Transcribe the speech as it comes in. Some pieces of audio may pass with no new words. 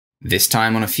This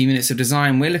time on A Few Minutes of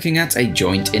Design, we're looking at a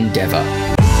joint Endavour.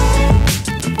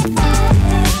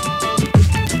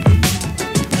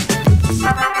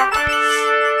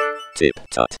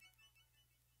 TipTut.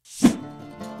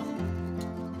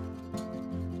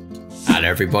 Hello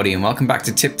everybody and welcome back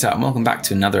to TipTut and welcome back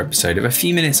to another episode of A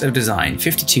Few Minutes of Design,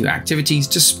 52 activities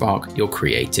to spark your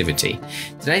creativity.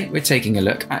 Today we're taking a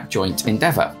look at joint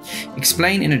Endavour.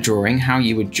 Explain in a drawing how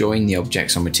you would join the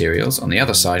objects or materials on the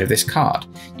other side of this card.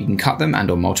 You can cut them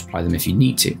and or multiply them if you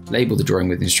need to. Label the drawing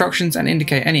with instructions and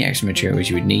indicate any extra materials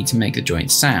you would need to make the joint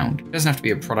sound. It doesn't have to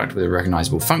be a product with a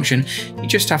recognisable function, you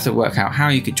just have to work out how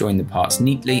you could join the parts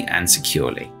neatly and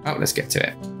securely. Well, let's get to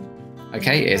it.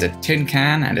 Okay, here's a tin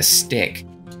can and a stick.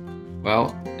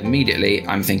 Well, immediately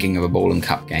I'm thinking of a ball and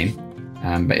cup game,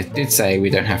 but it did say we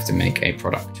don't have to make a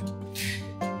product.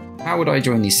 How would I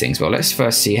join these things? Well, let's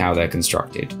first see how they're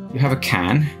constructed. You have a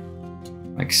can,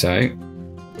 like so,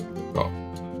 got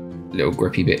little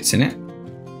grippy bits in it,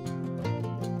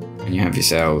 and you have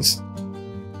yourselves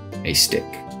a stick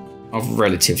of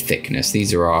relative thickness.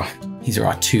 These are our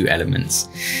two elements.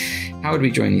 How would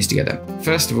we join these together?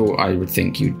 First of all, I would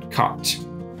think you'd cut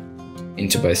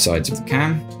into both sides of the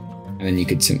can, and then you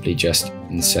could simply just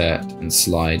insert and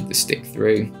slide the stick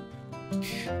through.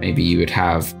 Maybe you would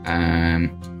have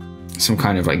some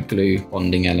kind of like glue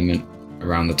bonding element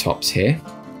around the tops here.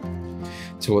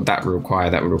 So what that would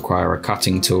require a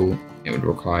cutting tool, it would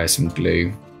require some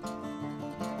glue,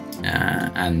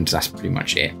 and that's pretty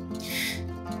much it.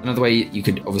 Another way, you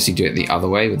could obviously do it the other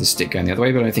way with the stick going the other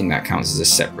way, but I think that counts as a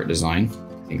separate design.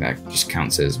 I think that just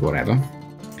counts as whatever.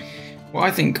 What I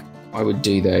think I would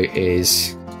do though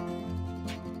is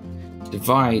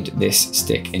divide this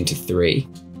stick into three.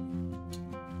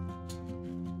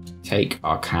 Take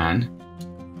our can,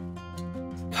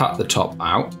 cut the top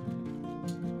out,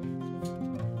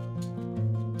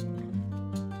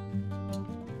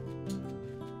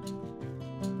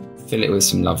 fill it with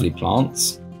some lovely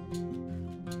plants.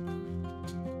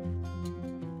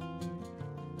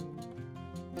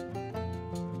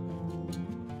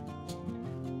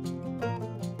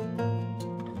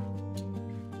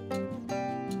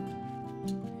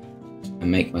 And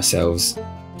make myself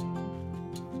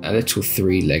a little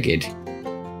three-legged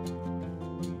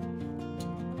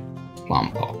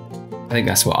plant pot. I think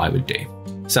that's what I would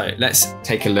do. So let's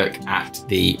take a look at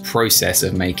the process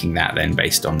of making that then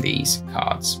based on these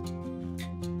cards.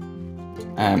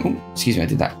 Excuse me, I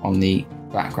did that on the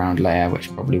background layer,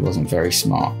 which probably wasn't very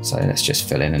smart. So let's just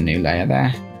fill in a new layer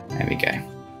there. There we go.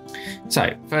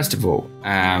 So first of all,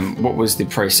 what was the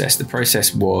process? The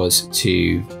process was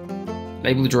to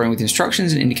label the drawing with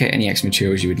instructions and indicate any extra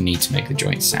materials you would need to make the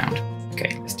joint sound.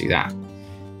 Okay, let's do that.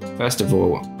 First of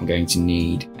all, I'm going to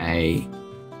need a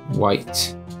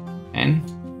white pen.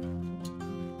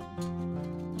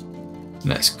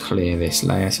 Let's clear this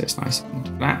layer so it's nice and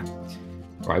flat.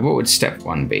 Right, what would step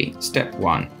one be? Step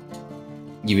one,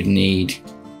 you would need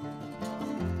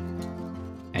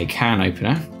a can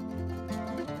opener.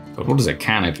 But what does a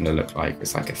can opener look like?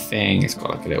 It's like a thing, it's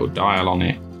got like a little dial on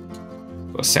it.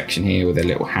 Got a section here with a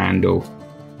little handle.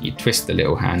 You twist the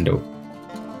little handle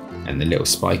and the little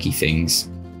spiky things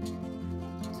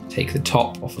take the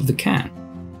top off of the can.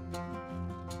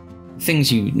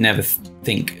 Things you never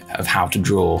think of how to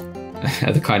draw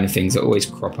are the kind of things that always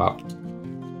crop up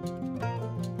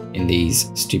in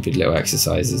these stupid little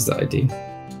exercises that I do.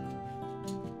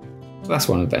 That's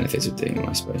one of the benefits of doing them,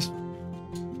 I suppose.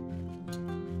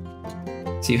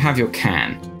 So you have your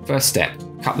can. First step,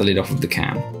 cut the lid off of the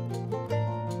can.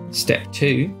 Step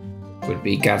two would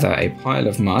be gather a pile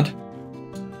of mud.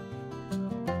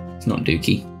 It's not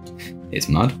dookie, it's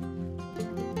mud.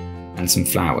 And some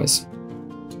flowers.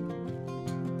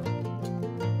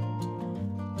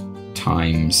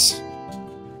 Times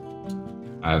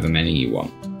however many you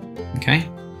want. Okay?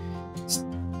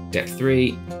 Step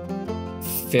three,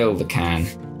 fill the can.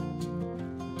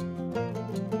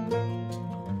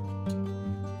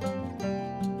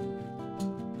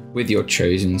 With your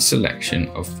chosen selection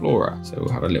of flora. So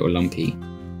we'll have a little lumpy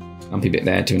bit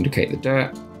there to indicate the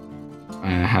dirt.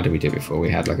 How did we do it before?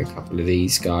 We had like a couple of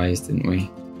these guys, didn't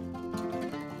we?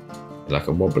 Like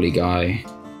a wobbly guy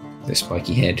with a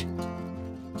spiky head.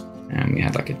 And we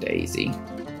had like a daisy.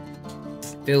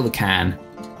 Fill the can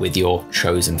with your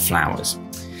chosen flowers.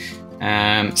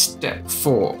 Step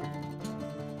four,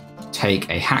 take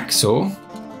a hacksaw.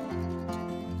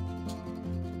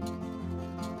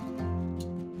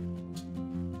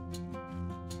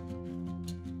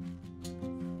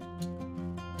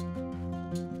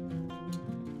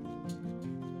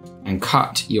 And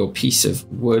cut your piece of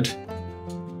wood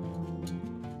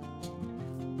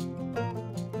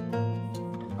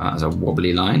That was a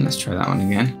wobbly line. Let's try that one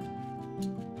again.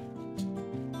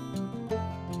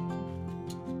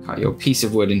 Cut your piece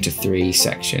of wood into 3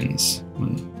 sections.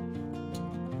 1,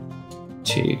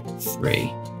 2,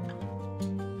 3.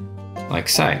 Like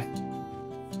so.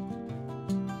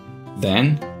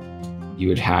 Then you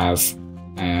would have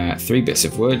 3 bits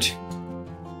of wood.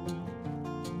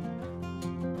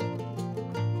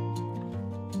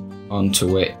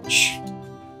 Onto which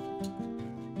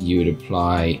you would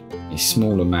apply a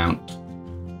small amount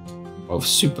of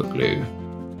super glue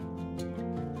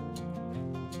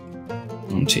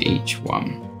onto each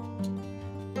one.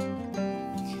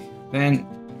 Then,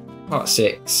 part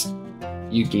 6,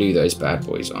 you glue those bad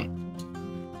boys on.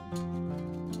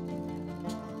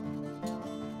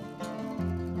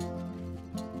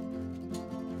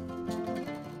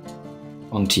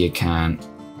 Onto your can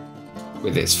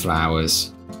with its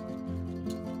flowers.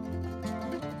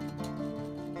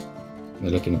 They're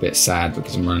looking a bit sad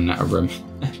because I'm running out of room.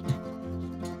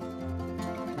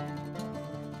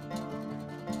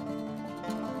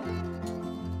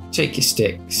 Take your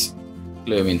sticks,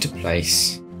 glue them into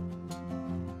place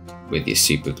with your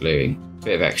super gluing.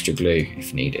 Bit of extra glue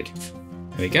if needed.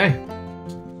 There we go.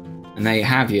 And there you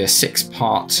have your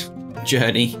 6-part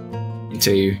journey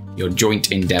into your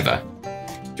joint endeavour.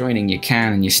 Joining your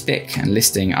can and your stick and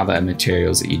listing other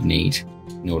materials that you'd need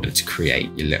in order to create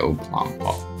your little plant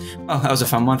pot. Well, that was a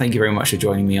fun one. Thank you very much for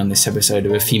joining me on this episode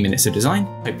of A Few Minutes of Design.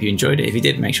 Hope you enjoyed it. If you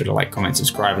did, make sure to like, comment,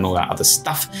 subscribe, and all that other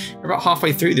stuff. We're about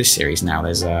halfway through this series now.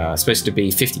 There's supposed to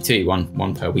be 52,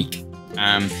 one per week.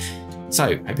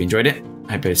 So, hope you enjoyed it.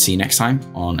 I hope to see you next time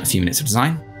on A Few Minutes of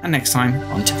Design, and next time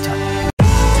on TipTut.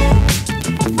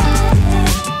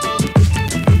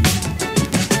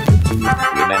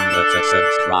 Remember to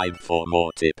subscribe for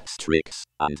more tips, tricks,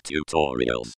 and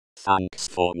tutorials. Thanks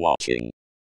for watching.